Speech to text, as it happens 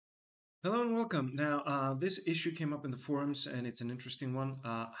Hello and welcome. Now, this issue came up in the forums and it's an interesting one.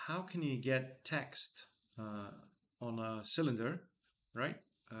 How can you get text on a cylinder, right?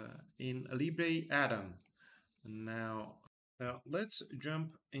 In Alibre Atom. Now, let's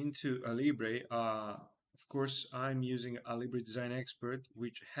jump into Alibre. Of course, I'm using Alibre Design Expert,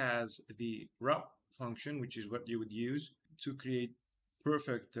 which has the wrap function, which is what you would use to create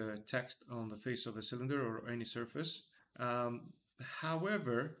perfect text on the face of a cylinder or any surface.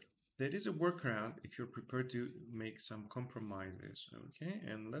 However, there is a workaround if you're prepared to make some compromises. Okay,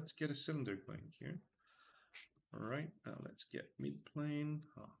 and let's get a cylinder going here. All right, let's get midplane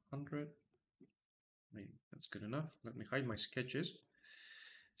 100. Maybe that's good enough. Let me hide my sketches.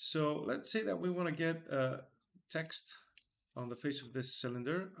 So let's say that we want to get text on the face of this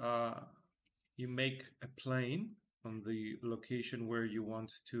cylinder. You make a plane on the location where you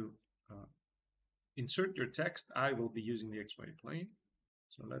want to insert your text. I will be using the XY plane.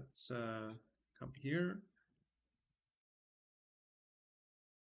 So let's come here.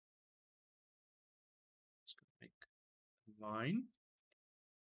 Let's make a line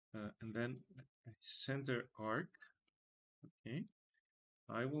and then a center arc. Okay.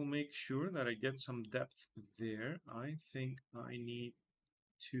 I will make sure that I get some depth there. I think I need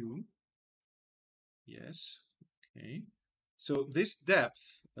 2. Yes. Okay. So this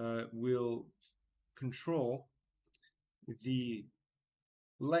depth will control the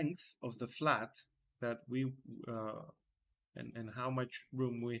length of the flat that we and how much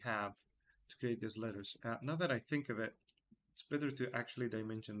room we have to create these letters. Now that I think of it, it's better to actually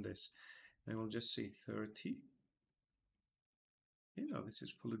dimension this. I will just say 30. Okay, now this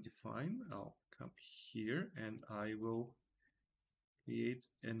is fully defined. I'll come here and I will create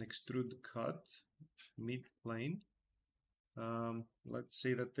an extrude cut mid plane. Let's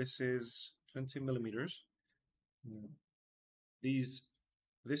say that this is 20 millimeters.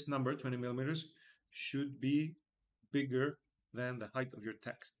 This number 20 millimeters should be bigger than the height of your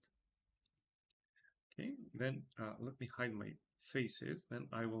text. Okay, then let me hide my faces. Then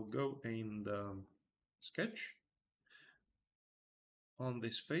I will go and sketch on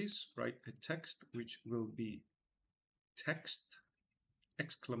this face, write a text which will be text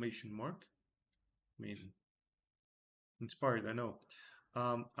exclamation mark. I mean, inspired, I know.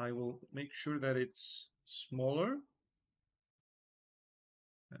 I will make sure that it's smaller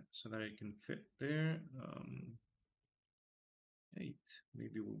so that it can fit there. 8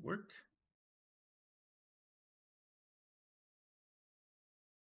 maybe will work.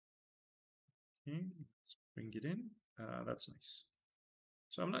 Okay, let's bring it in. That's nice.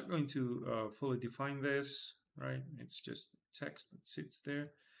 So I'm not going to fully define this, right? It's just text that sits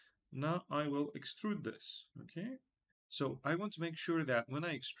there. Now I will extrude this, okay? So I want to make sure that when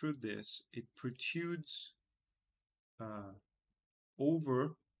I extrude this, it protrudes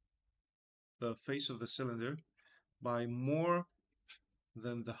over the face of the cylinder by more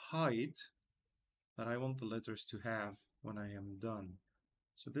than the height that I want the letters to have when I am done.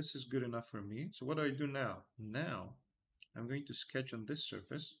 So this is good enough for me. So what do I do now? Now I'm going to sketch on this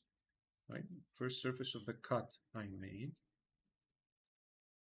surface, right? First surface of the cut I made.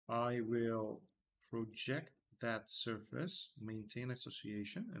 I will project that surface, maintain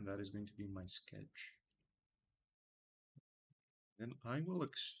association, and that is going to be my sketch. Then I will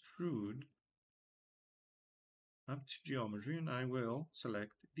extrude up to geometry and I will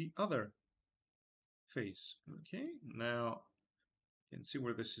select the other face. Okay, now you can see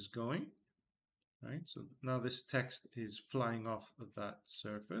where this is going, right? So now this text is flying off of that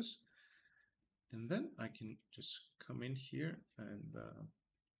surface. And then I can just come in here and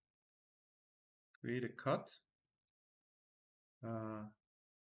create a cut.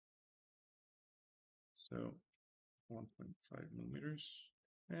 So 1.5 millimeters,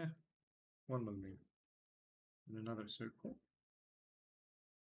 1 millimeter, and another circle.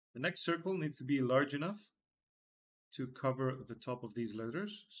 The next circle needs to be large enough to cover the top of these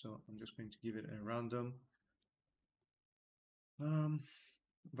letters. So I'm just going to give it a random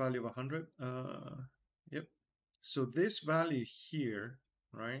value of 100. Yep. So this value here,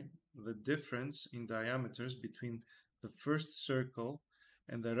 right, the difference in diameters between the first circle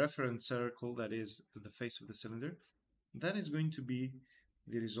and the reference circle that is the face of the cylinder, that is going to be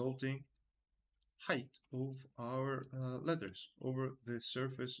the resulting height of our letters over the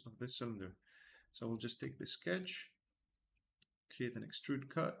surface of the cylinder. So we'll just take the sketch, create an extrude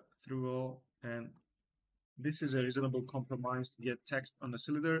cut through all, and this is a reasonable compromise to get text on the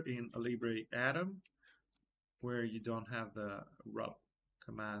cylinder in Alibre Atom, where you don't have the rub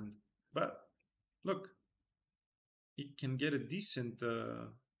command. But look, it can get a decent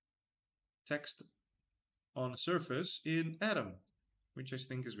text on a surface in Atom. which I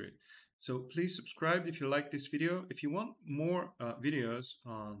think is great. So please subscribe if you like this video. If you want more videos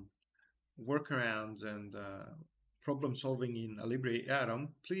on workarounds and problem solving in Alibre Atom,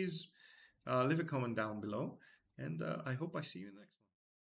 please leave a comment down below. And I hope I see you next.